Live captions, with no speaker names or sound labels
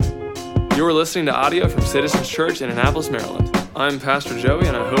You are listening to audio from Citizens Church in Annapolis, Maryland. I'm Pastor Joey,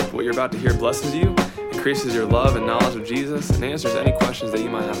 and I hope what you're about to hear blesses you, increases your love and knowledge of Jesus, and answers any questions that you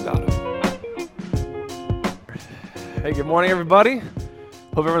might have about him. Hey, good morning, everybody.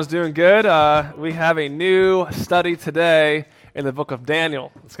 Hope everyone's doing good. We have a new study today in the book of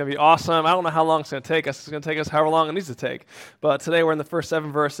Daniel. It's going to be awesome. I don't know how long it's going to take us. It's going to take us however long it needs to take. But today we're in the first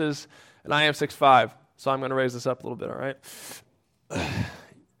 7 verses, and I am 6'5", so I'm going to raise this up a little bit, all right?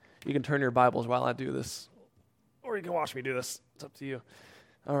 You can turn your Bibles while I do this, or you can watch me do this. It's up to you.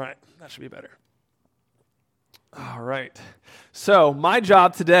 All right, that should be better. All right. So my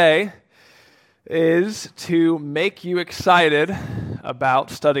job today is to make you excited about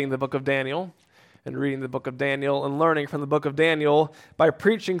studying the book of Daniel and reading the book of Daniel and learning from the book of Daniel by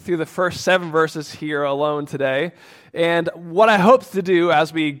preaching through the first 7 verses here alone today. And what I hope to do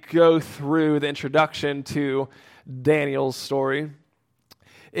as we go through the introduction to Daniel's story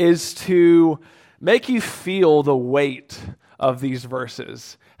is to make you feel the weight of these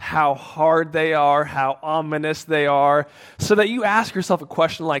verses, how hard they are, how ominous they are, so that you ask yourself a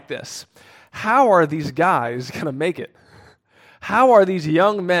question like this: how are these guys going to make it? How are these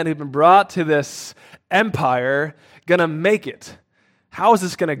young men who've been brought to this empire going to make it? How is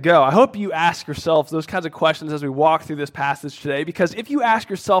this going to go? I hope you ask yourself those kinds of questions as we walk through this passage today, because if you ask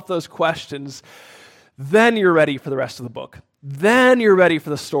yourself those questions, then you're ready for the rest of the book. Then you're ready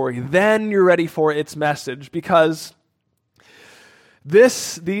for the story. Then you're ready for its message, because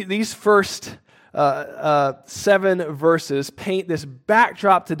these first 7 verses paint this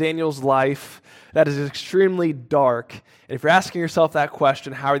backdrop to Daniel's life that is extremely dark. And if you're asking yourself that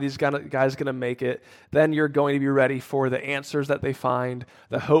question, how are these guys going to make it, then you're going to be ready for the answers that they find,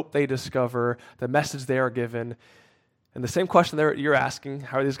 the hope they discover, the message they are given. And the same question you're asking,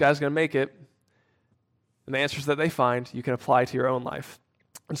 how are these guys going to make it, and the answers that they find, you can apply to your own life.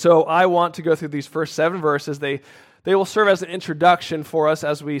 And so I want to go through these first 7 verses. They will serve as an introduction for us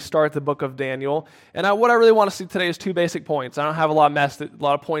as we start the book of Daniel. And what I really want to see today is 2 basic points. I don't have a lot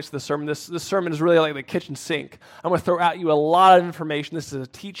of points to the sermon. This sermon is really like the kitchen sink. I'm going to throw at you a lot of information. This is a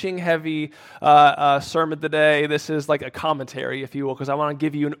teaching-heavy sermon today. This is like a commentary, if you will, because I want to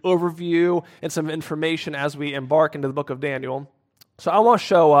give you an overview and some information as we embark into the book of Daniel. So I want to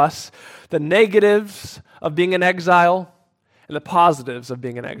show us the negatives of being in exile and the positives of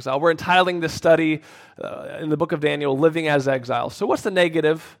being in exile. We're entitling this study in the book of Daniel, Living as Exile. So what's the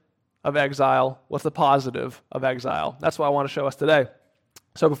negative of exile? What's the positive of exile? That's what I want to show us today.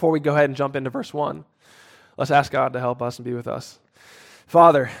 So before we go ahead and jump into verse 1, let's ask God to help us and be with us.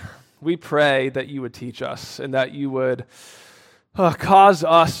 Father, we pray that you would teach us and that you would cause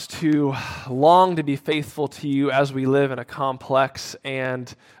us to long to be faithful to you as we live in a complex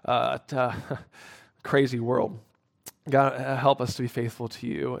and crazy world. God, help us to be faithful to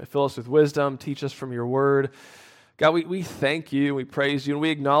you. Fill us with wisdom. Teach us from your word. God, we thank you, we praise you, and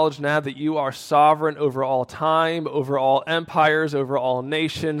we acknowledge now that you are sovereign over all time, over all empires, over all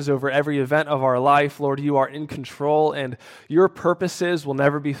nations, over every event of our life. Lord, you are in control, and your purposes will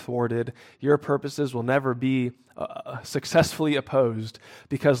never be thwarted. Your purposes will never be successfully opposed,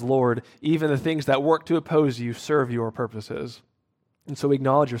 because, Lord, even the things that work to oppose you serve your purposes. And so we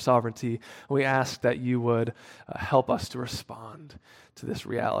acknowledge your sovereignty, and we ask that you would help us to respond to this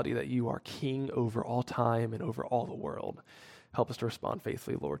reality that you are king over all time and over all the world. Help us to respond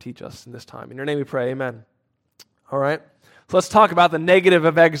faithfully, Lord. Teach us in this time. In your name we pray, amen. All right, so let's talk about the negative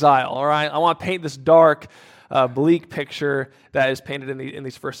of exile, all right? I want to paint this dark, bleak picture that is painted in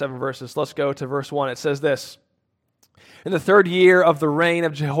these first 7 verses. Let's go to verse 1. It says this: In the 3rd year of the reign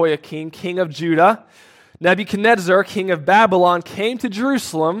of Jehoiakim, king of Judah, Nebuchadnezzar, king of Babylon, came to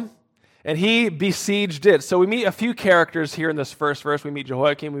Jerusalem, and he besieged it. So we meet a few characters here in this first verse. We meet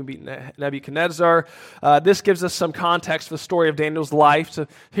Jehoiakim, we meet Nebuchadnezzar. This gives us some context for the story of Daniel's life. So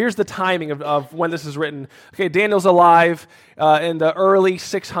here's the timing of when this is written. Okay, Daniel's alive in the early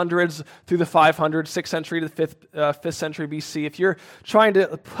 600s through the 500s, 6th century to the 5th century BC. If you're trying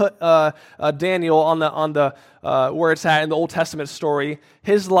to put Daniel on the where it's at in the Old Testament story,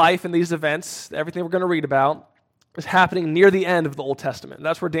 his life and these events, everything we're going to read about, is happening near the end of the Old Testament.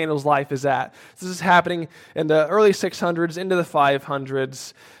 That's where Daniel's life is at. This is happening in the early 600s into the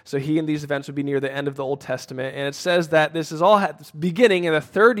 500s. So he and these events would be near the end of the Old Testament. And it says that this is all beginning in the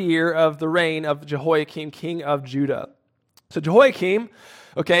 3rd year of the reign of Jehoiakim, king of Judah. So Jehoiakim,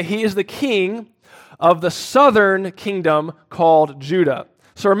 okay, he is the king of the southern kingdom called Judah.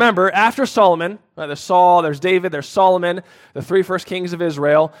 So remember, after Solomon, there's Saul, there's David, there's Solomon, the 3 first kings of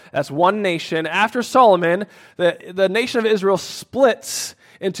Israel. That's one nation. After Solomon, the nation of Israel splits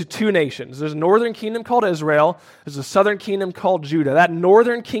into two nations. There's a northern kingdom called Israel. There's a southern kingdom called Judah. That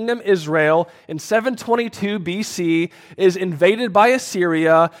northern kingdom, Israel, in 722 BC, is invaded by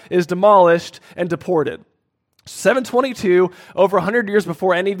Assyria, is demolished, and deported. 722, over 100 years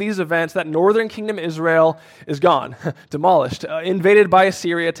before any of these events, that northern kingdom, Israel, is gone, demolished, invaded by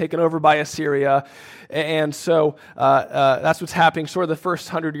Assyria, taken over by Assyria. And so that's what's happening sort of the first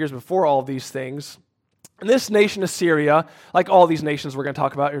 100 years before all of these things. And this nation, Assyria, like all these nations we're going to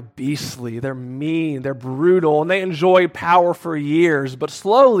talk about, are beastly, they're mean, they're brutal, and they enjoy power for years. But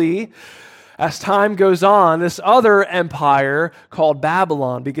slowly, as time goes on, this other empire called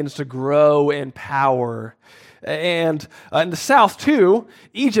Babylon begins to grow in power. And in the south, too,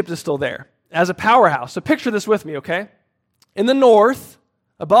 Egypt is still there as a powerhouse. So picture this with me, okay? In the north,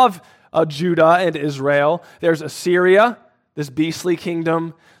 above Judah and Israel, there's Assyria, this beastly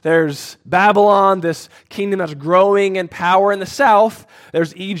kingdom. There's Babylon, this kingdom that's growing in power. In the south,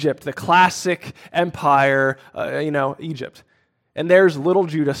 there's Egypt, the classic empire, Egypt. And there's little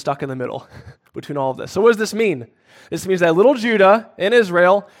Judah stuck in the middle between all of this. So what does this mean? This means that little Judah in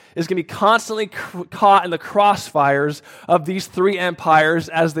Israel is going to be constantly caught in the crossfires of these three empires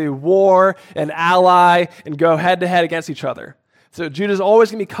as they war and ally and go head-to-head against each other. So Judah's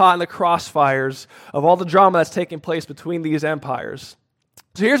always going to be caught in the crossfires of all the drama that's taking place between these empires.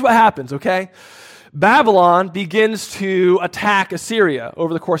 So here's what happens, okay? Babylon begins to attack Assyria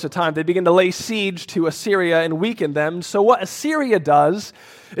over the course of time. They begin to lay siege to Assyria and weaken them. So what Assyria does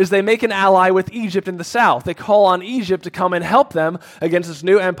is they make an ally with Egypt in the south. They call on Egypt to come and help them against this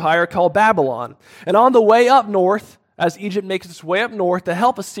new empire called Babylon. And on the way up north, as Egypt makes its way up north to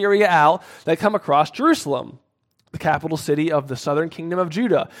help Assyria out, they come across Jerusalem, the capital city of the southern kingdom of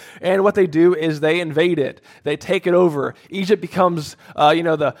Judah. And what they do is they invade it. They take it over. Egypt becomes,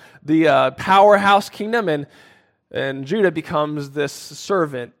 the powerhouse kingdom, and Judah becomes this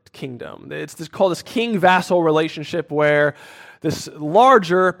servant kingdom. It's called this king-vassal relationship where this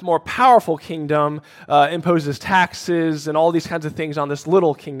larger, more powerful kingdom imposes taxes and all these kinds of things on this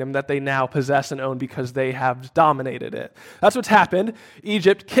little kingdom that they now possess and own because they have dominated it. That's what's happened.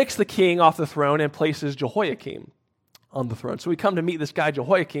 Egypt kicks the king off the throne and places Jehoiakim on the throne. So we come to meet this guy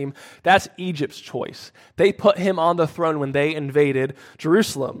Jehoiakim. That's Egypt's choice. They put him on the throne when they invaded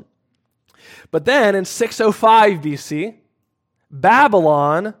Jerusalem. But then in 605 BC,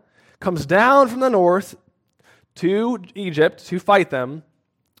 Babylon comes down from the north to Egypt to fight them,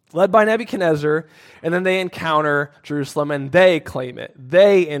 led by Nebuchadnezzar, and then they encounter Jerusalem and they claim it.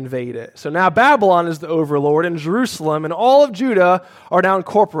 They invade it. So now Babylon is the overlord, and Jerusalem and all of Judah are now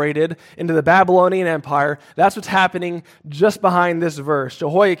incorporated into the Babylonian Empire. That's what's happening just behind this verse.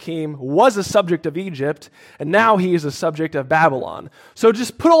 Jehoiakim was a subject of Egypt, and now he is a subject of Babylon. So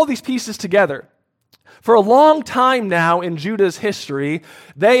just put all these pieces together. For a long time now in Judah's history,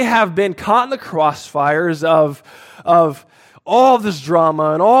 they have been caught in the crossfires of all of this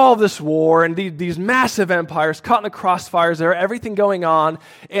drama and all of this war and these massive empires caught in the crossfires. There, everything going on.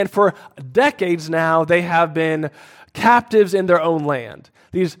 And for decades now, they have been captives in their own land.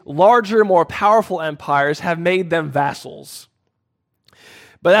 These larger, more powerful empires have made them vassals.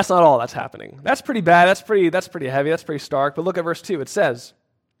 But that's not all that's happening. That's pretty bad. That's pretty heavy. That's pretty stark. But look at verse 2. It says,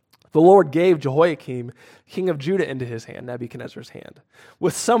 "The Lord gave Jehoiakim, king of Judah, into his hand," Nebuchadnezzar's hand.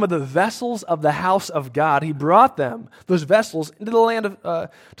 "With some of the vessels of the house of God, he brought them, those vessels, into the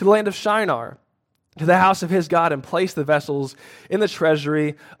land of Shinar, to the house of his God, and placed the vessels in the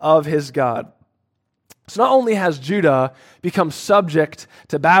treasury of his God." So not only has Judah become subject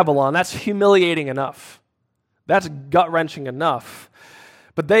to Babylon, that's humiliating enough. That's gut-wrenching enough.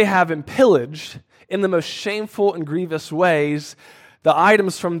 But they have been pillaged in the most shameful and grievous ways. The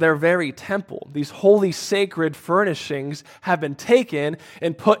items from their very temple, these holy sacred furnishings, have been taken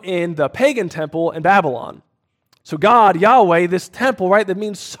and put in the pagan temple in Babylon. So God, Yahweh, this temple, right, that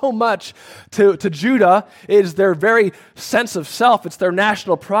means so much to Judah, is their very sense of self. It's their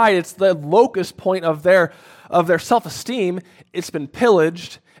national pride. It's the locus point of their self-esteem. It's been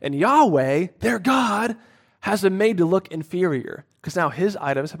pillaged, and Yahweh, their God, has been made to look inferior because now his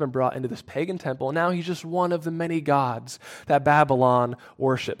items have been brought into this pagan temple, and now he's just one of the many gods that Babylon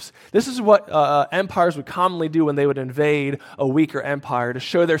worships. This is what empires would commonly do when they would invade a weaker empire to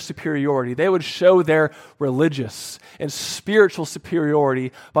show their superiority. They would show their religious and spiritual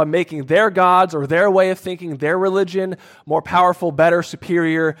superiority by making their gods or their way of thinking, their religion, more powerful, better,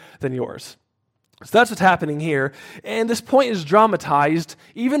 superior than yours. So that's what's happening here. And this point is dramatized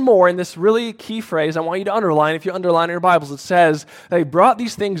even more in this really key phrase I want you to underline. If you underline in your Bibles, it says, they brought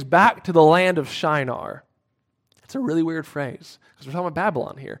these things back to the land of Shinar. It's a really weird phrase because we're talking about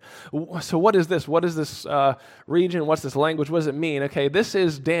Babylon here. So what is this? What is this region? What's this language? What does it mean? Okay, this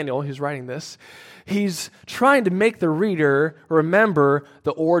is Daniel who's writing this. He's trying to make the reader remember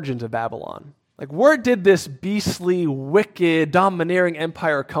the origins of Babylon. Like, where did this beastly, wicked, domineering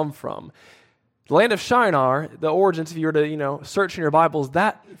empire come from? The land of Shinar, the origins, if you were to, search in your Bibles,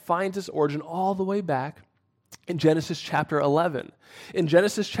 that finds its origin all the way back in Genesis chapter 11. In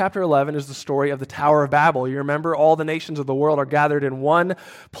Genesis chapter 11 is the story of the Tower of Babel. You remember all the nations of the world are gathered in one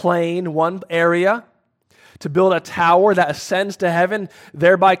plain, one area to build a tower that ascends to heaven,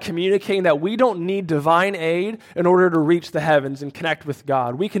 thereby communicating that we don't need divine aid in order to reach the heavens and connect with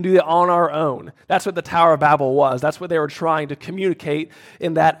God. We can do it on our own. That's what the Tower of Babel was. That's what they were trying to communicate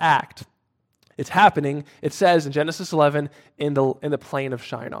in that act. It's happening, it says in Genesis 11, in the plain of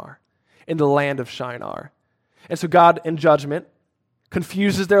Shinar, in the land of Shinar. And so God, in judgment,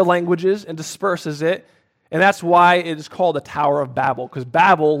 confuses their languages and disperses it. And that's why it is called the Tower of Babel, because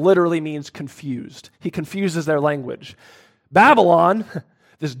Babel literally means confused. He confuses their language. Babylon,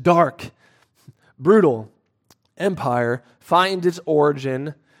 this dark, brutal empire, finds its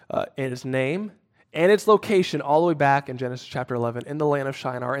origin in its name and its location all the way back in Genesis chapter 11 in the land of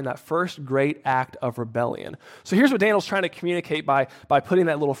Shinar in that first great act of rebellion. So here's what Daniel's trying to communicate by putting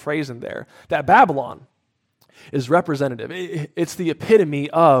that little phrase in there, that Babylon is representative. It's the epitome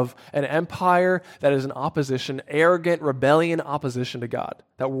of an empire that is in opposition, arrogant, rebellion, opposition to God,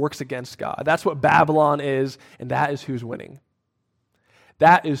 that works against God. That's what Babylon is, and that is who's winning.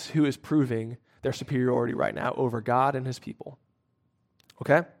 That is who is proving their superiority right now over God and his people.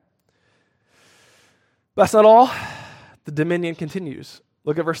 Okay? That's not all. The dominion continues.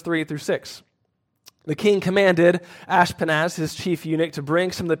 Look at verse 3 through 6. The king commanded Ashpenaz, his chief eunuch, to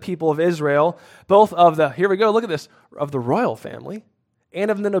bring some of the people of Israel, both of the, here we go, look at this, of the royal family and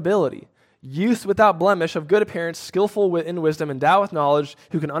of the nobility, youth without blemish, of good appearance, skillful in wisdom, endowed with knowledge,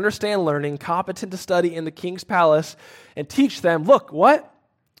 who can understand learning, competent to study in the king's palace, and teach them, look, what?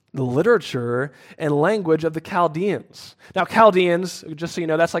 The literature and language of the Chaldeans. Now, Chaldeans, just so you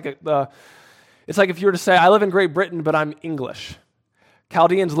know, that's like it's like if you were to say, I live in Great Britain, but I'm English.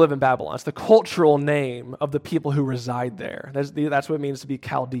 Chaldeans live in Babylon. It's the cultural name of the people who reside there. That's what it means to be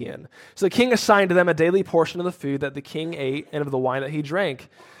Chaldean. So the king assigned to them a daily portion of the food that the king ate and of the wine that he drank.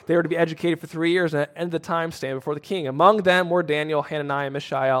 They were to be educated for 3 years, and at the end of the time stand before the king. Among them were Daniel, Hananiah,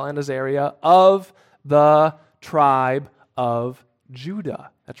 Mishael, and Azariah of the tribe of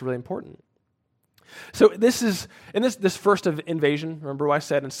Judah. That's really important. So this is, in this first invasion, remember what I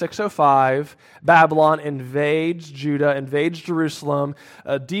said, in 605, Babylon invades Judah, invades Jerusalem,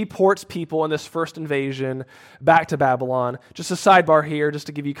 deports people in this first invasion back to Babylon. Just a sidebar here, just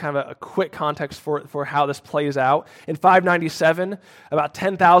to give you kind of a quick context for how this plays out. In 597, about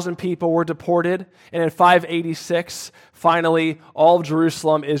 10,000 people were deported, and in 586, finally, all of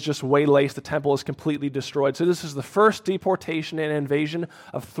Jerusalem is just waylaid. The temple is completely destroyed. So this is the first deportation and invasion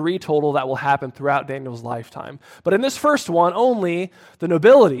of 3 total that will happen throughout Daniel's lifetime. But in this first one, only the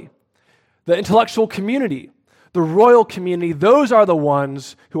nobility, the intellectual community, the royal community, those are the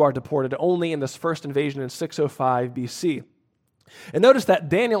ones who are deported only in this first invasion in 605 BC. And notice that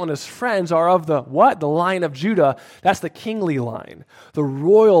Daniel and his friends are of the what? The line of Judah. That's the kingly line, the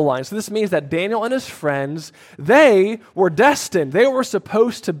royal line. So this means that Daniel and his friends, they were destined. They were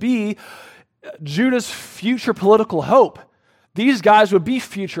supposed to be Judah's future political hope. These guys would be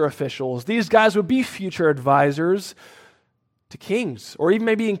future officials. These guys would be future advisors to kings, or even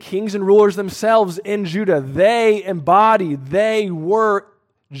maybe in kings and rulers themselves in Judah. They were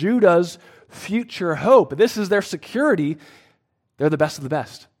Judah's future hope. This is their security. They're the best of the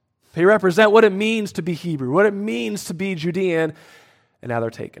best. They represent what it means to be Hebrew, what it means to be Judean, and now they're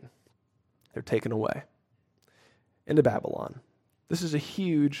taken. They're taken away into Babylon. This is a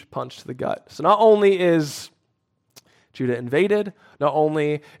huge punch to the gut. So not only is Judah invaded, not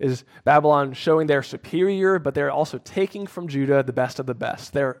only is Babylon showing they're superior, but they're also taking from Judah the best of the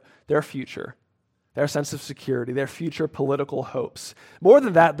best, their future, their sense of security, their future political hopes. More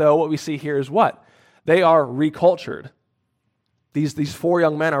than that, though, what we see here is what? They are recultured. These 4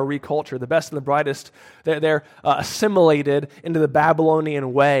 young men are recultured, the best and the brightest. They're assimilated into the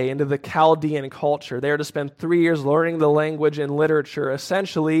Babylonian way, into the Chaldean culture. They are to spend 3 years learning the language and literature.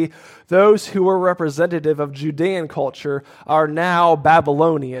 Essentially, those who were representative of Judean culture are now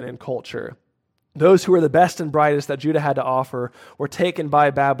Babylonian in culture. Those who were the best and brightest that Judah had to offer were taken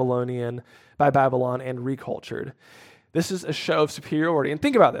by Babylon and recultured. This is a show of superiority. And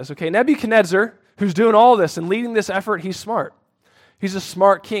think about this, okay? Nebuchadnezzar, who's doing all this and leading this effort, he's smart. He's a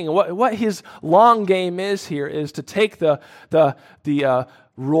smart king. What his long game is here is to take the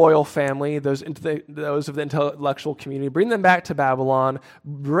royal family, those of the intellectual community, bring them back to Babylon,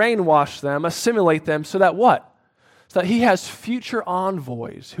 brainwash them, assimilate them, so that what? So that he has future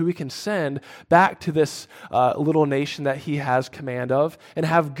envoys who he can send back to this little nation that he has command of and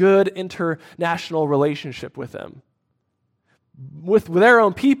have good international relationship with them. With their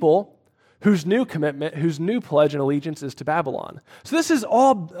own people, whose new commitment, whose new pledge and allegiance is to Babylon. So this is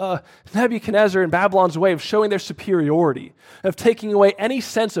all Nebuchadnezzar and Babylon's way of showing their superiority, of taking away any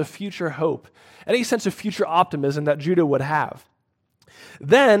sense of future hope, any sense of future optimism that Judah would have.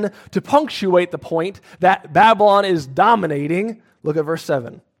 Then, to punctuate the point that Babylon is dominating, look at verse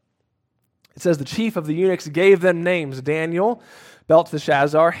 7. It says, the chief of the eunuchs gave them names: Daniel,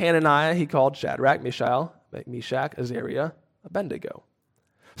 Belteshazzar, Hananiah, he called Shadrach, Meshach, Azariah, Abednego.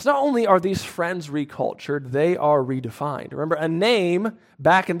 So not only are these friends recultured, they are redefined. Remember, a name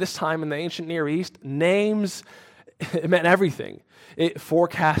back in this time in the ancient Near East, names, it meant everything. It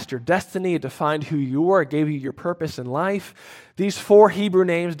forecast your destiny. It defined who you were. It gave you your purpose in life. These 4 Hebrew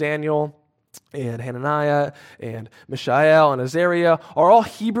names, Daniel and Hananiah and Mishael and Azariah, are all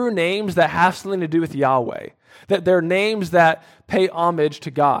Hebrew names that have something to do with Yahweh. That they're names that pay homage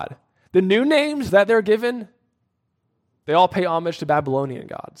to God. The new names that they're given, they all pay homage to Babylonian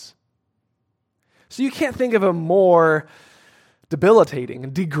gods. So you can't think of a more debilitating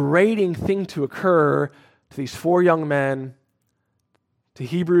and degrading thing to occur to these 4 young men, to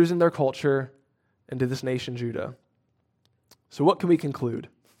Hebrews in their culture, and to this nation, Judah. So what can we conclude?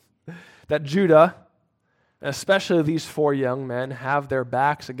 That Judah, especially these 4 young men, have their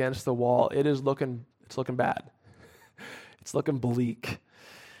backs against the wall. It's looking bad. It's looking bleak.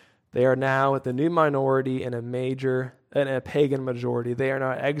 They are now the new minority in a pagan majority. They are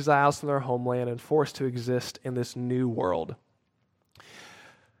now exiles from their homeland and forced to exist in this new world.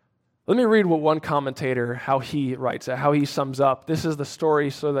 Let me read what one commentator, how he writes it, how he sums up. This is the story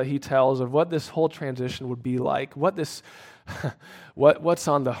so that he tells of what this whole transition would be like, what's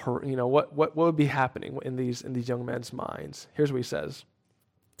on the, what would be happening in these young men's minds. Here's what he says.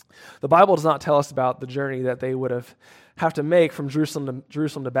 The Bible does not tell us about the journey that they would have to make from Jerusalem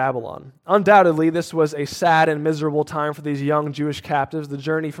to Babylon. Undoubtedly, this was a sad and miserable time for these young Jewish captives. The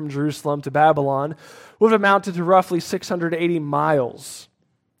journey from Jerusalem to Babylon would have amounted to roughly 680 miles.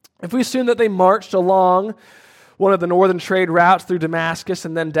 If we assume that they marched along one of the northern trade routes through Damascus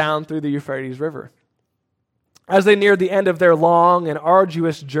and then down through the Euphrates River. As they neared the end of their long and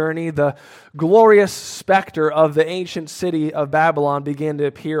arduous journey, the glorious specter of the ancient city of Babylon began to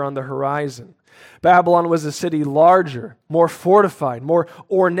appear on the horizon. Babylon was a city larger, more fortified, more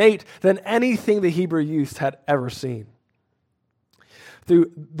ornate than anything the Hebrew youth had ever seen.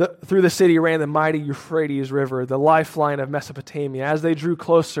 Through the city ran the mighty Euphrates River, the lifeline of Mesopotamia. As they drew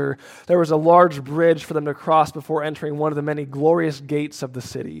closer, there was a large bridge for them to cross before entering one of the many glorious gates of the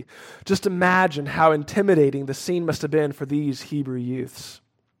city. Just imagine how intimidating the scene must have been for these Hebrew youths.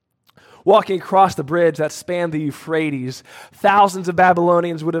 Walking across the bridge that spanned the Euphrates, thousands of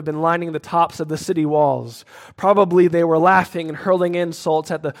Babylonians would have been lining the tops of the city walls. Probably they were laughing and hurling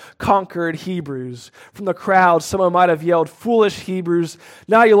insults at the conquered Hebrews. From the crowd, someone might have yelled, "Foolish Hebrews,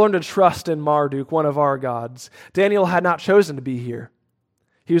 now you learn to trust in Marduk, one of our gods." Daniel had not chosen to be here.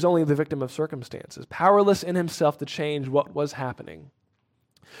 He was only the victim of circumstances, powerless in himself to change what was happening.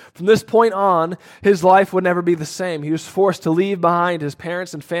 From this point on, his life would never be the same. He was forced to leave behind his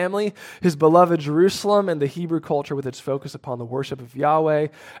parents and family, his beloved Jerusalem, and the Hebrew culture with its focus upon the worship of Yahweh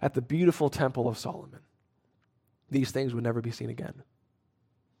at the beautiful Temple of Solomon. These things would never be seen again.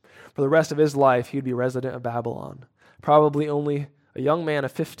 For the rest of his life, he would be resident of Babylon, probably only a young man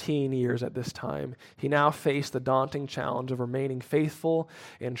of 15 years at this time. He now faced the daunting challenge of remaining faithful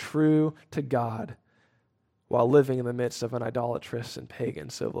and true to God while living in the midst of an idolatrous and pagan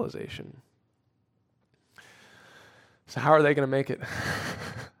civilization. So how are they going to make it?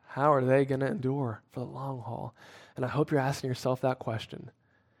 How are they going to endure for the long haul? And I hope you're asking yourself that question,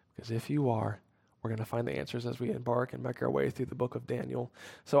 because if you are, we're going to find the answers as we embark and make our way through the book of Daniel.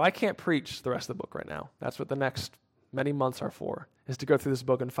 So I can't preach the rest of the book right now. That's what the next many months are for, is to go through this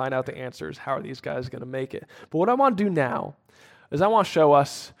book and find out the answers. How are these guys going to make it? But what I want to do now is I want to show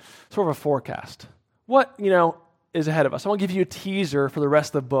us sort of a forecast. What, is ahead of us. I want to give you a teaser for the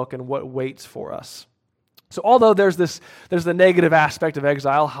rest of the book and what waits for us. So although there's the negative aspect of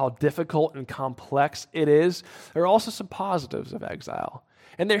exile, how difficult and complex it is, there are also some positives of exile.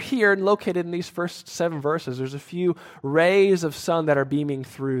 And they're here and located in these first 7 verses. There's a few rays of sun that are beaming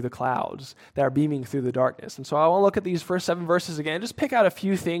through the clouds, that are beaming through the darkness. And so I want to look at these first 7 verses again, just pick out a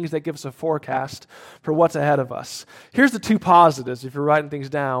few things that give us a forecast for what's ahead of us. Here's the 2 positives, if you're writing things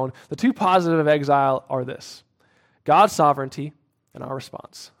down. The 2 positives of exile are this: God's sovereignty And our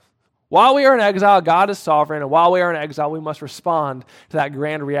response. While we are in exile, God is sovereign, and while we are in exile, we must respond to that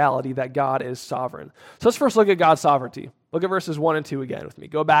grand reality that God is sovereign. So let's first look at God's sovereignty. Look at verses 1 and 2 again with me.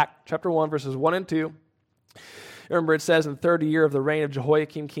 Go back, chapter 1, verses 1 and 2. Remember, it says, in the 3rd year of the reign of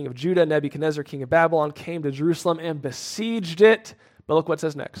Jehoiakim, king of Judah, Nebuchadnezzar, king of Babylon, came to Jerusalem and besieged it. But look what it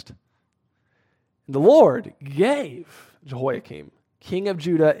says next. And the Lord gave Jehoiakim, king of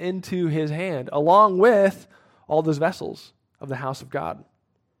Judah, into his hand, along with all those vessels of the house of God.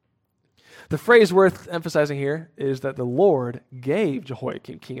 The phrase worth emphasizing here is that the Lord gave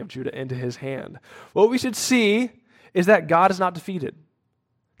Jehoiakim, king of Judah, into his hand. What we should see is that God is not defeated,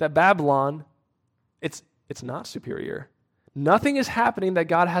 that Babylon, it's not superior. Nothing is happening that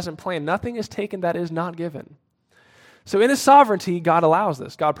God hasn't planned. Nothing is taken that is not given. So in his sovereignty, God allows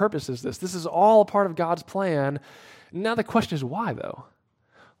this. God purposes this. This is all a part of God's plan. Now the question is why, though?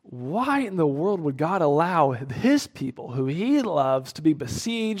 Why in the world would God allow his people, who he loves, to be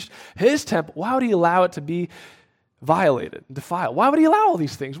besieged, his temple? Why would he allow it to be violated, defiled? Why would he allow all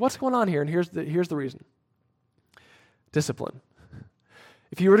these things? What's going on here? And here's the reason. Discipline.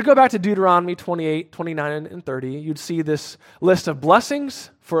 If you were to go back to Deuteronomy 28, 29, and 30, you'd see this list of blessings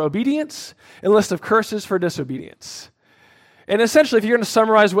for obedience and a list of curses for disobedience. And essentially, if you're going to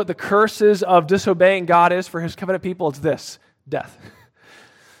summarize what the curses of disobeying God is for his covenant people, it's this: death.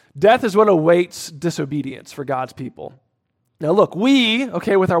 Death is what awaits disobedience for God's people. Now look, we,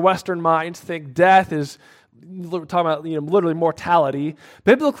 with our Western minds, think death is, we're talking about literally mortality.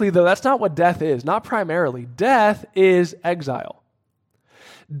 Biblically, though, that's not what death is, not primarily. Death is exile.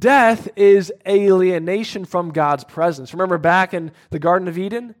 Death is alienation from God's presence. Remember back in the Garden of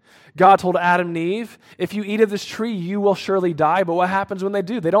Eden, God told Adam and Eve, if you eat of this tree, you will surely die. But what happens when they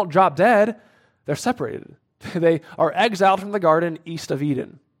do? They don't drop dead. They're separated. They are exiled from the garden east of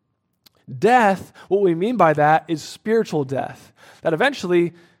Eden. Death, what we mean by that is spiritual death. That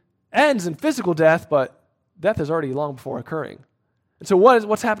eventually ends in physical death, but death is already long before occurring. And so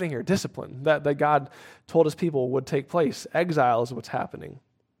what's happening here? Discipline that God told his people would take place. Exile is what's happening.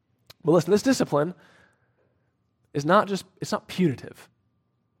 But listen, this discipline is not punitive.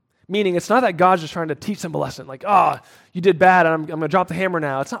 Meaning it's not that God's just trying to teach them a lesson, like, you did bad, and I'm going to drop the hammer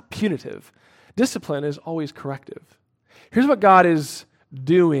now. It's not punitive. Discipline is always corrective. Here's what God is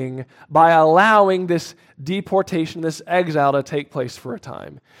doing by allowing this deportation, this exile to take place for a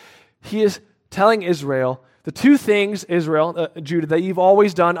time. He is telling Israel, the two things, Judah, that you've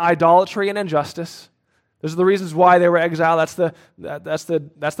always done, idolatry and injustice. Those are the reasons why they were exiled. That's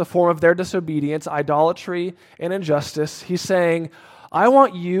the form of their disobedience, idolatry and injustice. He's saying, I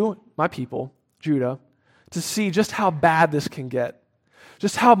want you, my people, Judah, to see just how bad this can get.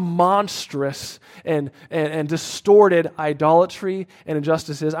 Just how monstrous and distorted idolatry and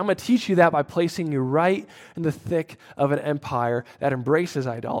injustice is. I'm going to teach you that by placing you right in the thick of an empire that embraces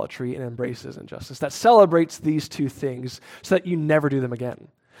idolatry and embraces injustice, that celebrates these two things so that you never do them again.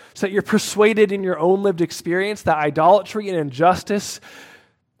 So that you're persuaded in your own lived experience that idolatry and injustice,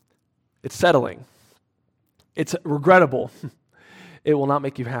 it's settling. It's regrettable. It will not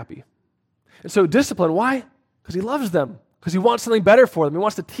make you happy. And so discipline, why? Because he loves them. Because he wants something better for them. He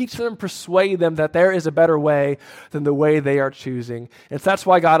wants to teach them and persuade them that there is a better way than the way they are choosing. And that's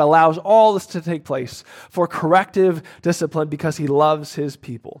why God allows all this to take place for corrective discipline, because he loves his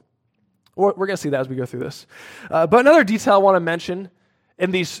people. We're going to see that as we go through this. But another detail I want to mention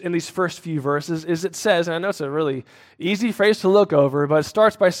in these first few verses is it says, and I know it's a really easy phrase to look over, but it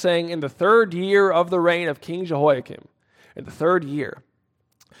starts by saying, in the 3rd year of the reign of King Jehoiakim. In the 3rd year.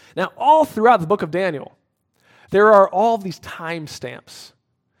 Now, all throughout the book of Daniel, there are all these time stamps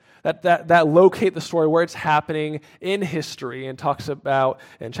that locate the story where it's happening in history, and talks about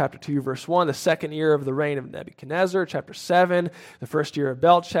in chapter 2, verse 1, the 2nd year of the reign of Nebuchadnezzar, chapter 7, the 1st year of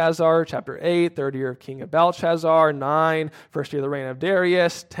Belshazzar, chapter 8, 3rd year of King of Belshazzar, 9, 1st year of the reign of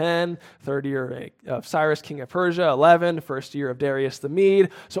Darius, 10, 3rd year of Cyrus, king of Persia, 11, 1st year of Darius the Mede,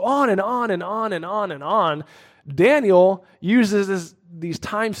 so on and on and on and on and on. Daniel uses these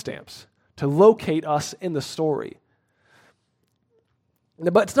time stamps to locate us in the story.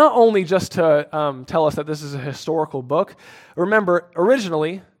 But it's not only just to tell us that this is a historical book. Remember,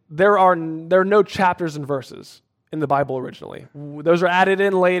 originally, there are no chapters and verses in the Bible originally. Those are added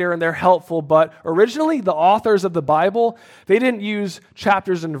in later, and they're helpful, but originally, the authors of the Bible, they didn't use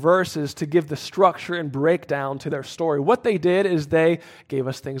chapters and verses to give the structure and breakdown to their story. What they did is they gave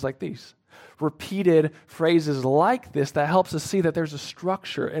us things like these. Repeated phrases like this that helps us see that there's a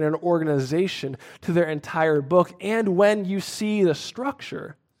structure and an organization to their entire book. And when you see the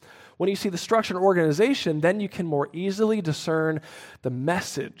structure and organization, then you can more easily discern the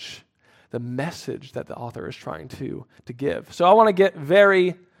message the message that the author is trying to give. So I want to get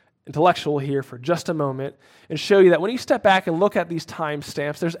very intellectual here for just a moment and show you that when you step back and look at these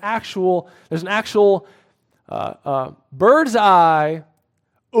timestamps, there's an actual bird's eye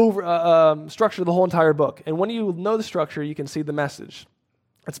over structure of the whole entire book. And when you know the structure, you can see the message.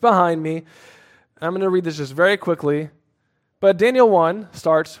 It's behind me. I'm going to read this just very quickly. But Daniel 1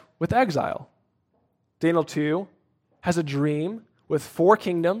 starts with exile. Daniel 2 has a dream with 4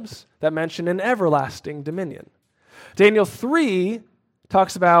 kingdoms that mention an everlasting dominion. Daniel 3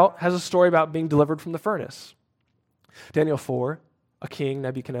 has a story about being delivered from the furnace. Daniel 4, a king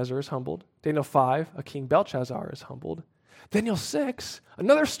Nebuchadnezzar is humbled. Daniel 5, a king Belshazzar is humbled. Daniel 6,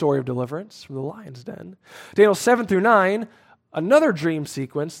 another story of deliverance from the lion's den. Daniel 7 through 9, another dream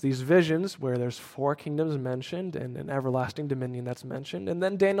sequence, these visions where there's 4 kingdoms mentioned and an everlasting dominion that's mentioned. And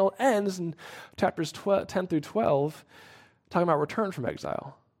then Daniel ends in chapters 10 through 12 talking about return from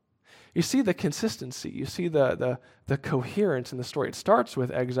exile. You see the consistency. You see the coherence in the story. It starts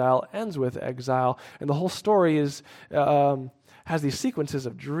with exile, ends with exile, and the whole story has these sequences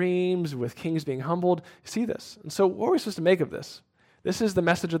of dreams with kings being humbled. You see this. And so what are we supposed to make of this? This is the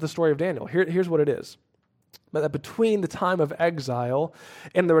message of the story of Daniel. Here's what it is. But that between the time of exile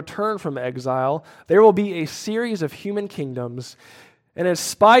and the return from exile, there will be a series of human kingdoms. And in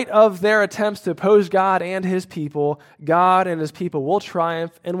spite of their attempts to oppose God and his people, God and his people will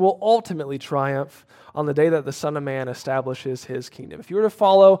triumph and will ultimately triumph on the day that the Son of Man establishes his kingdom. If you were to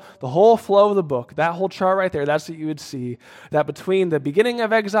follow the whole flow of the book, that whole chart right there, that's what you would see. That between the beginning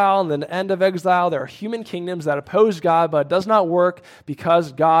of exile and the end of exile, there are human kingdoms that oppose God, but it does not work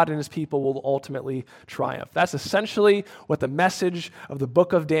because God and his people will ultimately triumph. That's essentially what the message of the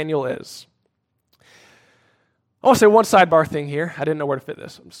book of Daniel is. I want to say one sidebar thing here. I didn't know where to fit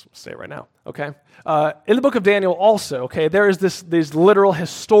this. I'm just going to say it right now, okay? In the book of Daniel also, okay, there is these literal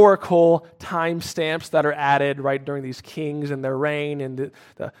historical timestamps that are added, right, during these kings and their reign and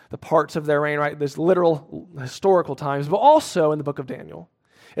the parts of their reign, right? There's literal historical times, but also in the book of Daniel.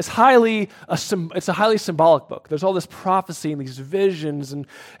 It's a highly symbolic book. There's all this prophecy and these visions and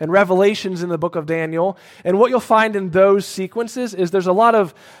revelations in the book of Daniel. And what you'll find in those sequences is there's a lot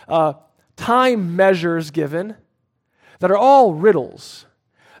of time measures given that are all riddles.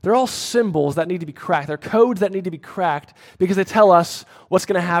 They're all symbols that need to be cracked. They're codes that need to be cracked because they tell us what's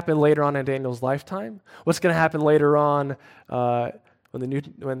going to happen later on in Daniel's lifetime, what's going to happen later on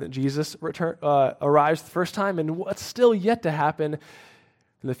when Jesus arrives the first time, and what's still yet to happen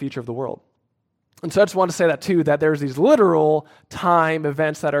in the future of the world. And so I just wanted to say that too, that there's these literal time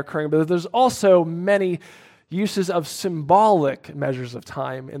events that are occurring, but there's also many uses of symbolic measures of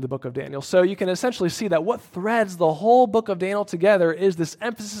time in the book of Daniel. So you can essentially see that what threads the whole book of Daniel together is this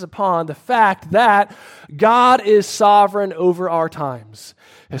emphasis upon the fact that God is sovereign over our times.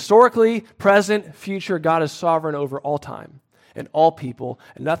 Historically, present, future, God is sovereign over all time and all people,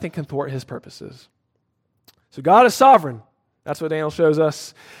 and nothing can thwart his purposes. So God is sovereign. That's what Daniel shows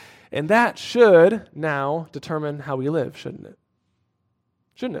us. And that should now determine how we live, shouldn't it?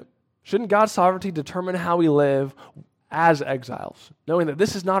 Shouldn't it? Shouldn't God's sovereignty determine how we live as exiles, knowing that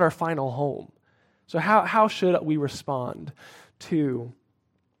this is not our final home? So how should we respond to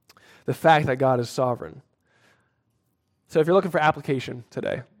the fact that God is sovereign? So if you're looking for application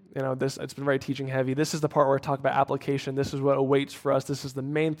today, it's been very teaching heavy. This is the part where I talk about application. This is what awaits for us. This is the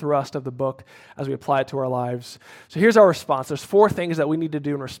main thrust of the book as we apply it to our lives. So here's our response. There's 4 things that we need to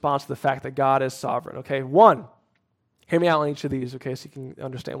do in response to the fact that God is sovereign, okay? 1, hear me out on each of these, okay, so you can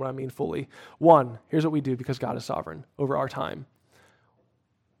understand what I mean fully. 1, here's what we do because God is sovereign over our time.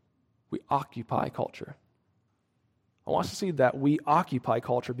 We occupy culture. I want us to see that we occupy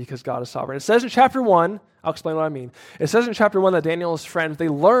culture because God is sovereign. It says in chapter 1, I'll explain what I mean. It says in chapter 1 that Daniel and his friends, they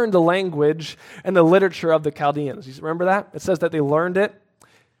learned the language and the literature of the Chaldeans. You remember that? It says that they learned it.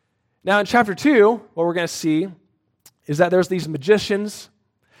 Now in chapter 2, what we're going to see is that there's these magicians,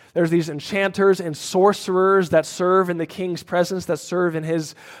 there's these enchanters and sorcerers that serve in the king's presence, that serve in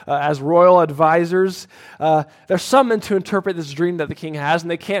his as royal advisors. They're summoned to interpret this dream that the king has,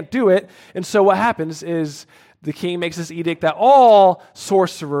 and they can't do it. And so what happens is the king makes this edict that all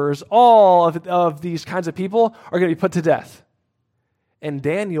sorcerers, all of these kinds of people are going to be put to death. And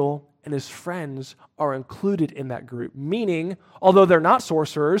Daniel and his friends are included in that group, meaning, although they're not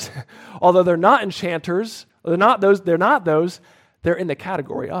sorcerers, although they're not enchanters, they're not those, they're in the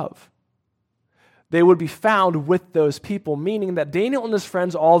category of. They would be found with those people, meaning that Daniel and his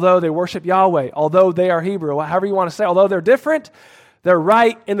friends, although they worship Yahweh, although they are Hebrew, however you want to say, although they're different, they're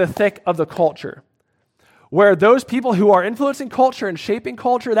right in the thick of the culture. Where those people who are influencing culture and shaping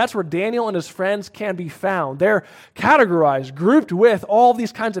culture, that's where Daniel and his friends can be found. They're categorized, grouped with all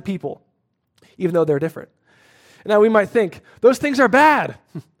these kinds of people. even though they're different. Now we might think, those things are bad.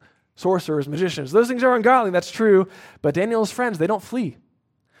 Sorcerers, magicians, those things are ungodly. That's true. But Daniel's friends, they don't flee.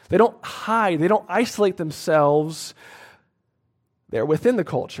 They don't hide. They don't isolate themselves. They're within the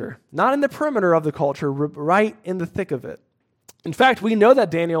culture, not in the perimeter of the culture, right in the thick of it. In fact, we know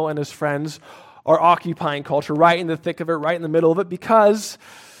that Daniel and his friends are occupying culture right in the thick of it, right in the middle of it, because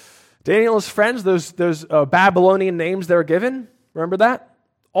Daniel and his friends, those Babylonian names they were given, remember that?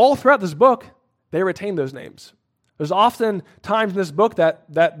 All throughout this book, they retain those names. There's often times in this book that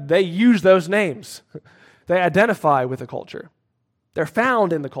they use those names. They identify with the culture. They're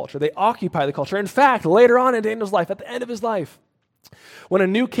found in the culture. They occupy the culture. In fact, later on in Daniel's life, at the end of his life, when a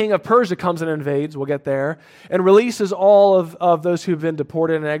new king of Persia comes and invades, we'll get there, and releases all of those who've been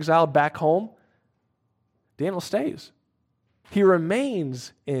deported and exiled back home, Daniel stays. He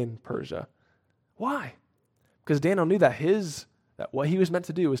remains in Persia. Why? Because Daniel knew that what he was meant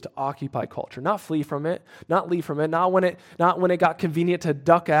to do was to occupy culture, not flee from it, not leave from it, not when it got convenient to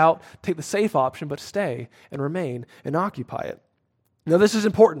duck out, take the safe option, but stay and remain and occupy it. Now, this is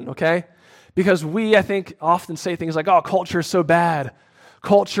important, okay? Because we, I think, often say things like, oh, culture is so bad.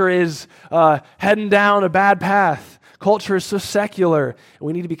 Culture is heading down a bad path. Culture is so secular. And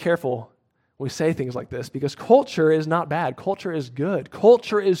we need to be careful when we say things like this, because culture is not bad. Culture is good.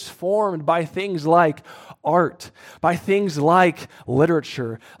 Culture is formed by things like art, by things like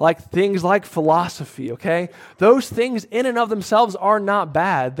literature, like things like philosophy, okay? Those things in and of themselves are not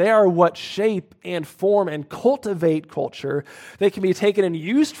bad. They are what shape and form and cultivate culture. They can be taken and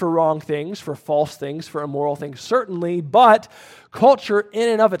used for wrong things, for false things, for immoral things, certainly, but culture in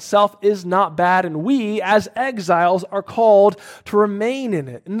and of itself is not bad, and we, as exiles, are called to remain in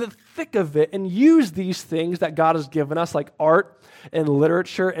it, in the thick of it, and use these things that God has given us, like art and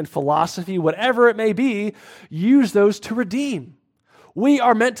literature and philosophy, whatever it may be, use those to redeem. We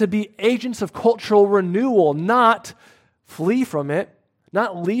are meant to be agents of cultural renewal, not flee from it,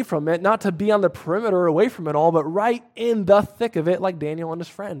 not leave from it, not to be on the perimeter away from it all, but right in the thick of it like Daniel and his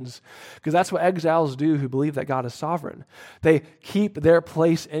friends. Because that's what exiles do who believe that God is sovereign. They keep their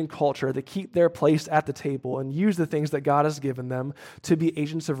place in culture, they keep their place at the table and use the things that God has given them to be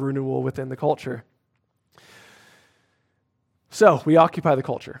agents of renewal within the culture. So, we occupy the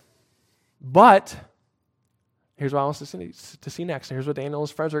culture. But, here's what I want us to see next. And here's what Daniel and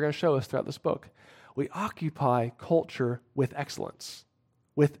his friends are going to show us throughout this book. We occupy culture with excellence.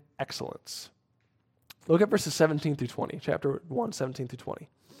 With excellence. Look at verses 17 through 20. Chapter 1, 17 through 20.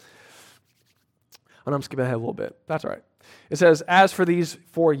 And I'm skipping ahead a little bit. That's all right. It says, as for these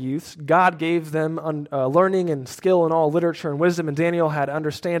 4 youths, God gave them learning and skill in all literature and wisdom, and Daniel had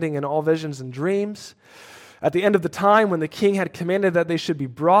understanding in all visions and dreams. At the end of the time, when the king had commanded that they should be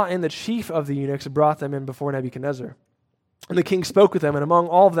brought in, the chief of the eunuchs brought them in before Nebuchadnezzar. And the king spoke with them, and among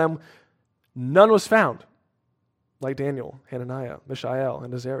all of them, none was found like Daniel, Hananiah, Mishael,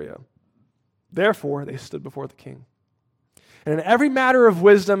 and Azariah. Therefore, they stood before the king. And in every matter of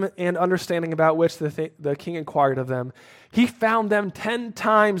wisdom and understanding about which the king inquired of them, he found them 10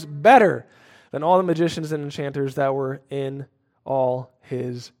 times better than all the magicians and enchanters that were in all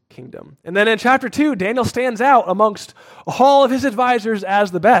his kingdom. And then in chapter 2, Daniel stands out amongst all of his advisors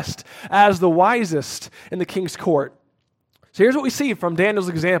as the best, as the wisest in the king's court. So here's what we see from Daniel's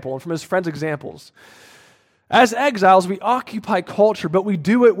example and from his friends' examples. As exiles, we occupy culture, but we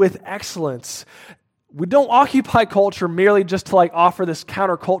do it with excellence. We don't occupy culture merely just to offer this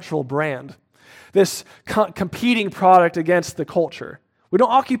countercultural brand, this competing product against the culture. We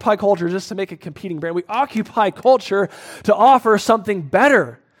don't occupy culture just to make a competing brand. We occupy culture to offer something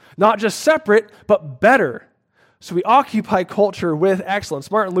better, not just separate, but better. So we occupy culture with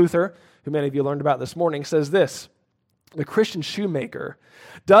excellence. Martin Luther, who many of you learned about this morning, says this: the Christian shoemaker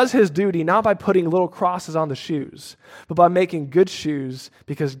does his duty not by putting little crosses on the shoes, but by making good shoes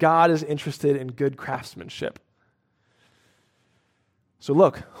because God is interested in good craftsmanship. So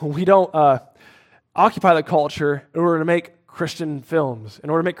look, we don't occupy the culture in order to make Christian films, in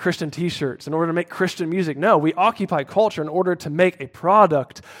order to make Christian t-shirts, in order to make Christian music. No, we occupy culture in order to make a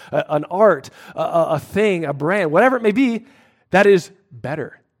product, an art, a thing, a brand, whatever it may be, that is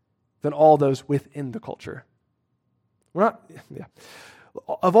better than all those within the culture.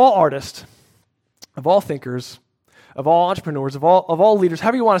 Of all artists, of all thinkers, of all entrepreneurs, of all leaders,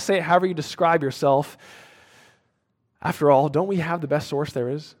 however you want to say it, however you describe yourself, after all, don't we have the best source there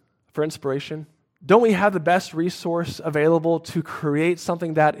is for inspiration? Don't we have the best resource available to create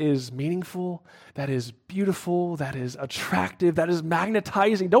something that is meaningful, that is beautiful, that is attractive, that is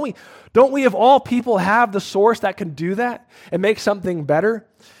magnetizing? Don't we of all people have the source that can do that and make something better?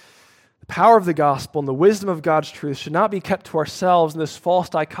 The power of the gospel and the wisdom of God's truth should not be kept to ourselves in this false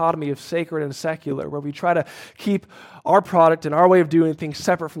dichotomy of sacred and secular, where we try to keep our product and our way of doing things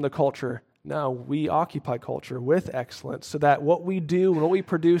separate from the culture. No, we occupy culture with excellence so that what we do and what we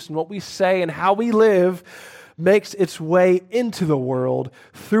produce and what we say and how we live makes its way into the world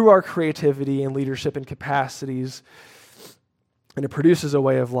through our creativity and leadership and capacities, and it produces a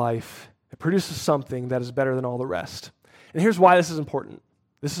way of life. It produces something that is better than all the rest. And here's why this is important.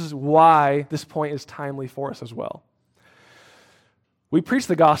 This is why this point is timely for us as well. We preach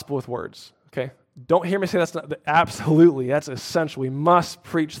the gospel with words, okay? Don't hear me say that's not, absolutely, that's essential. We must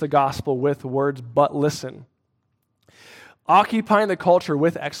preach the gospel with words, but listen. Occupying the culture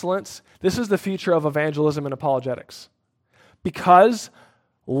with excellence, this is the future of evangelism and apologetics. Because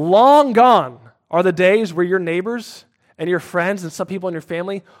long gone are the days where your neighbors and your friends and some people in your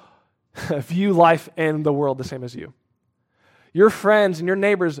family view life and the world the same as you. Your friends and your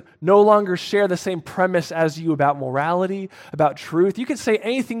neighbors no longer share the same premise as you about morality, about truth. You can say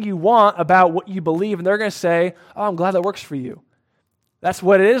anything you want about what you believe, and they're going to say, oh, I'm glad that works for you. That's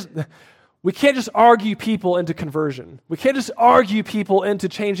what it is. We can't just argue people into conversion. We can't just argue people into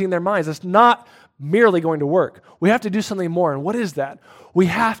changing their minds. That's not merely going to work. We have to do something more. And what is that? We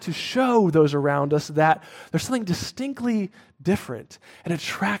have to show those around us that there's something distinctly different and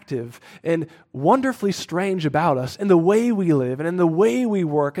attractive and wonderfully strange about us in the way we live and in the way we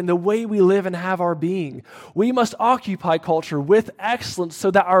work and the way we live and have our being. We must occupy culture with excellence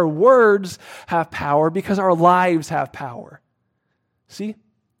so that our words have power because our lives have power. See?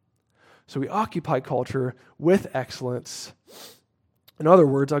 So we occupy culture with excellence. In other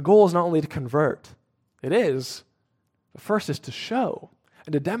words, our goal is not only to convert, it is, but first is to show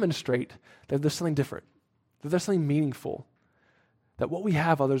and to demonstrate that there's something different, that there's something meaningful, that what we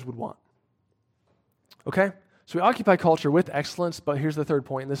have others would want. Okay? So we occupy culture with excellence, but here's the third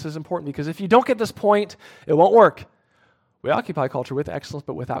point, and this is important because if you don't get this point, it won't work. We occupy culture with excellence,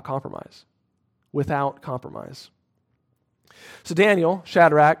 but without compromise. Without compromise. So Daniel,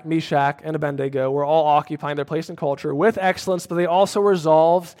 Shadrach, Meshach, and Abednego were all occupying their place in culture with excellence, but they also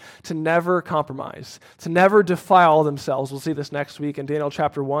resolved to never compromise, to never defile themselves. We'll see this next week in Daniel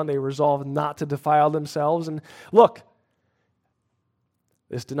chapter 1. They resolved not to defile themselves. And look,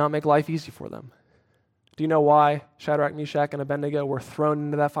 this did not make life easy for them. Do you know why Shadrach, Meshach, and Abednego were thrown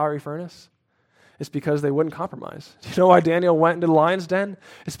into that fiery furnace? It's because they wouldn't compromise. Do you know why Daniel went into the lion's den?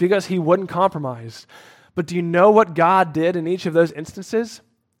 It's because he wouldn't compromise. But do you know what God did in each of those instances?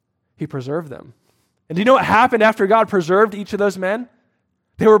 He preserved them. And do you know what happened after God preserved each of those men?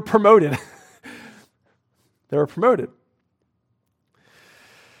 They were promoted. They were promoted.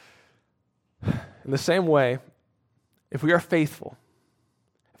 In the same way, if we are faithful,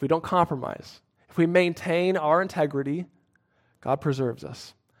 if we don't compromise, if we maintain our integrity, God preserves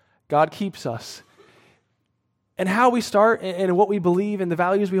us. God keeps us. And how we start and what we believe and the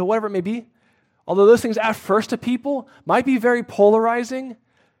values we hold, whatever it may be, although those things at first to people might be very polarizing,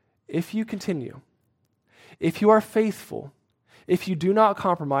 if you continue, if you are faithful, if you do not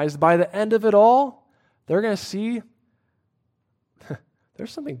compromise, by the end of it all, they're going to see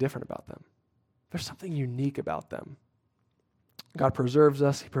there's something different about them. There's something unique about them. God preserves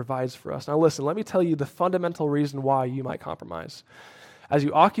us. He provides for us. Now listen, let me tell you the fundamental reason why you might compromise. As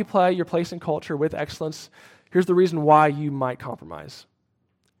you occupy your place in culture with excellence, here's the reason why you might compromise.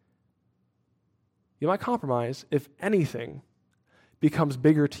 You might compromise if anything becomes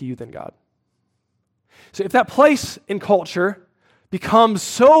bigger to you than God. So if that place in culture becomes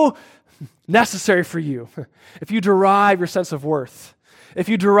so necessary for you, if you derive your sense of worth, if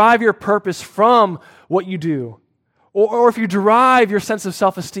you derive your purpose from what you do, or if you derive your sense of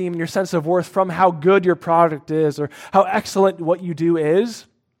self-esteem and your sense of worth from how good your product is or how excellent what you do is,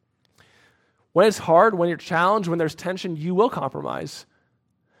 when it's hard, when you're challenged, when there's tension, you will compromise.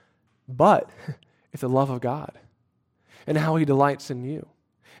 But if the love of God and how He delights in you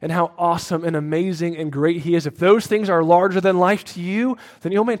and how awesome and amazing and great He is, if those things are larger than life to you,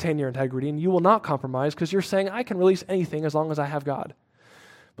 then you'll maintain your integrity and you will not compromise because you're saying, I can release anything as long as I have God.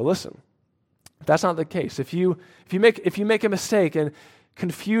 But listen, if that's not the case, if you make a mistake and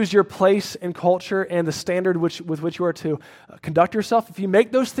confuse your place in culture and the standard with which you are to conduct yourself, if you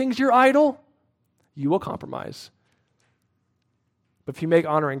make those things your idol, you will compromise. But if you make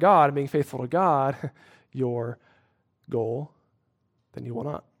honoring God and being faithful to God your goal, then you will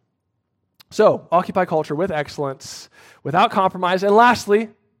not. So, occupy culture with excellence, without compromise, and lastly,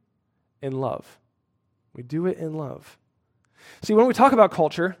 in love. We do it in love. See, when we talk about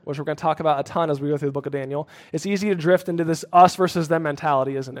culture, which we're going to talk about a ton as we go through the book of Daniel, it's easy to drift into this us versus them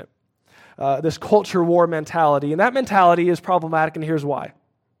mentality, isn't it? This culture war mentality. And that mentality is problematic, and here's why.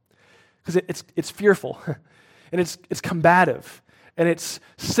 because it's fearful, and it's combative, and it's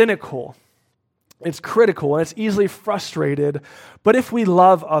cynical, it's critical, and it's easily frustrated. But if we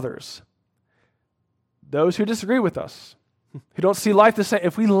love others, those who disagree with us, who don't see life the same,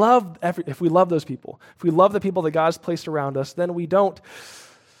 if we love those people, if we love the people that God's placed around us, then we don't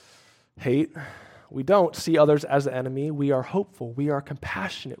hate, we don't see others as the enemy. We are hopeful, we are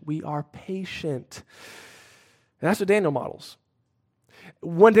compassionate, we are patient. And that's what Daniel models.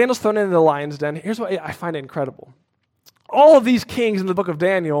 When Daniel's thrown into the lion's den, here's what I find incredible. All of these kings in the book of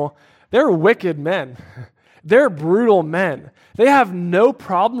Daniel, they're wicked men. They're brutal men. They have no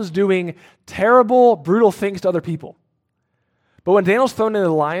problems doing terrible, brutal things to other people. But when Daniel's thrown into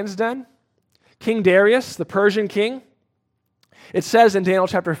the lion's den, King Darius, the Persian king, it says in Daniel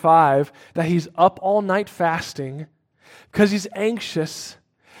chapter 5 that he's up all night fasting because he's anxious.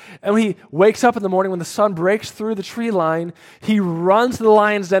 And when he wakes up in the morning, when the sun breaks through the tree line, he runs to the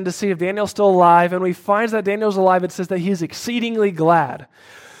lion's den to see if Daniel's still alive. And when he finds that Daniel's alive, it says that he's exceedingly glad.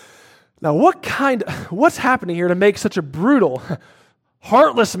 Now, what's happening here to make such a brutal,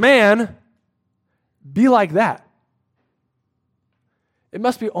 heartless man be like that? It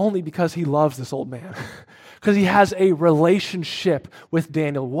must be only because he loves this old man, because he has a relationship with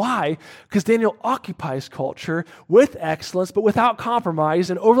Daniel. Why? Because Daniel occupies culture with excellence, but without compromise,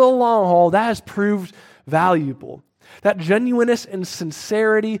 and over the long haul, that has proved valuable. That genuineness and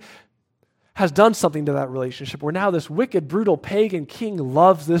sincerity has done something to that relationship, where now this wicked, brutal pagan king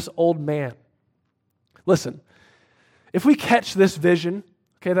loves this old man. Listen, if we catch this vision,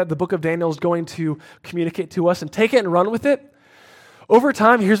 okay, that the book of Daniel is going to communicate to us and take it and run with it, over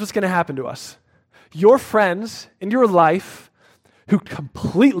time, here's what's going to happen to us. Your friends in your life who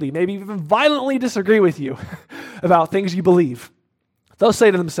completely, maybe even violently disagree with you about things you believe, they'll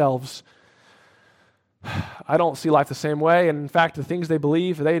say to themselves, I don't see life the same way, and in fact, the things they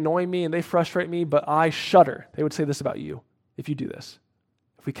believe, they annoy me and they frustrate me, but I shudder. They would say this about you if you do this.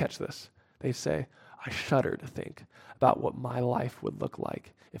 If we catch this, they say, I shudder to think about what my life would look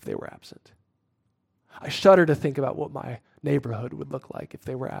like if they were absent. I shudder to think about what my neighborhood would look like if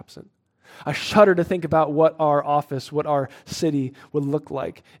they were absent. I shudder to think about what our office, what our city would look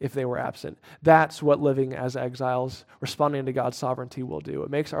like if they were absent. That's what living as exiles, responding to God's sovereignty will do. It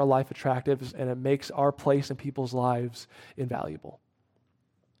makes our life attractive, and it makes our place in people's lives invaluable.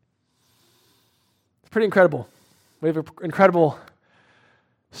 It's pretty incredible. We have an incredible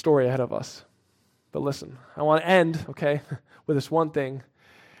story ahead of us. But listen, I want to end, okay, with this one thing.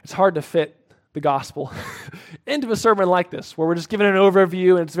 It's hard to fit the gospel into a sermon like this, where we're just giving an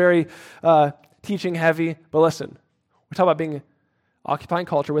overview and it's very teaching heavy. But listen, we're talking about being occupying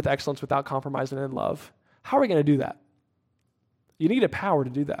culture with excellence, without compromise, and in love. How are we going to do that? You need a power to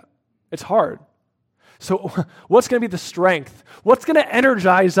do that. It's hard. So what's going to be the strength? What's going to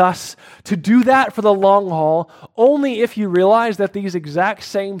energize us to do that for the long haul? Only if you realize that these exact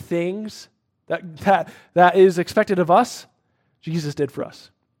same things that is expected of us, Jesus did for us.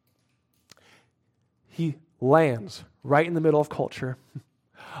 He lands right in the middle of culture,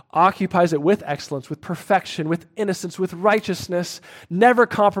 occupies it with excellence, with perfection, with innocence, with righteousness, never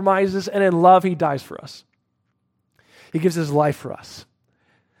compromises, and in love, he dies for us. He gives his life for us.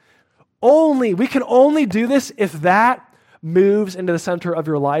 We can only do this if that moves into the center of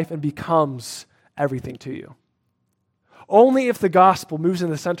your life and becomes everything to you. Only if the gospel moves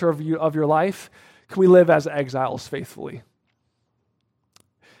into the center of your life can we live as exiles faithfully.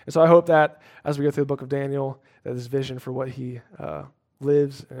 And so I hope that as we go through the book of Daniel, that this vision for what he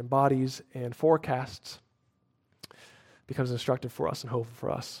lives and embodies and forecasts becomes instructive for us and hopeful for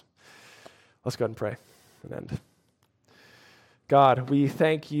us. Let's go ahead and pray and end. God, we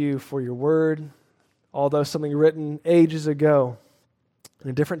thank you for your word, although something written ages ago in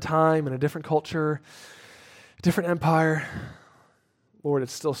a different time, in a different culture, a different empire. Lord,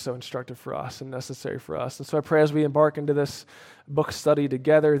 it's still so instructive for us and necessary for us. And so I pray as we embark into this book study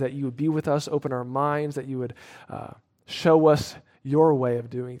together that you would be with us, open our minds, that you would show us your way of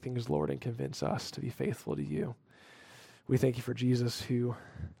doing things, Lord, and convince us to be faithful to you. We thank you for Jesus, who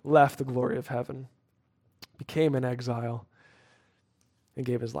left the glory of heaven, became an exile, and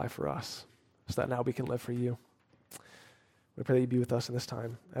gave his life for us, so that now we can live for you. We pray that you be with us in this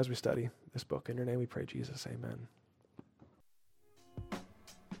time as we study this book. In your name we pray, Jesus. Amen.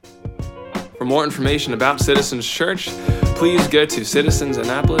 For more information about Citizens Church, please go to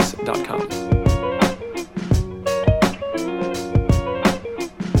citizensannapolis.com.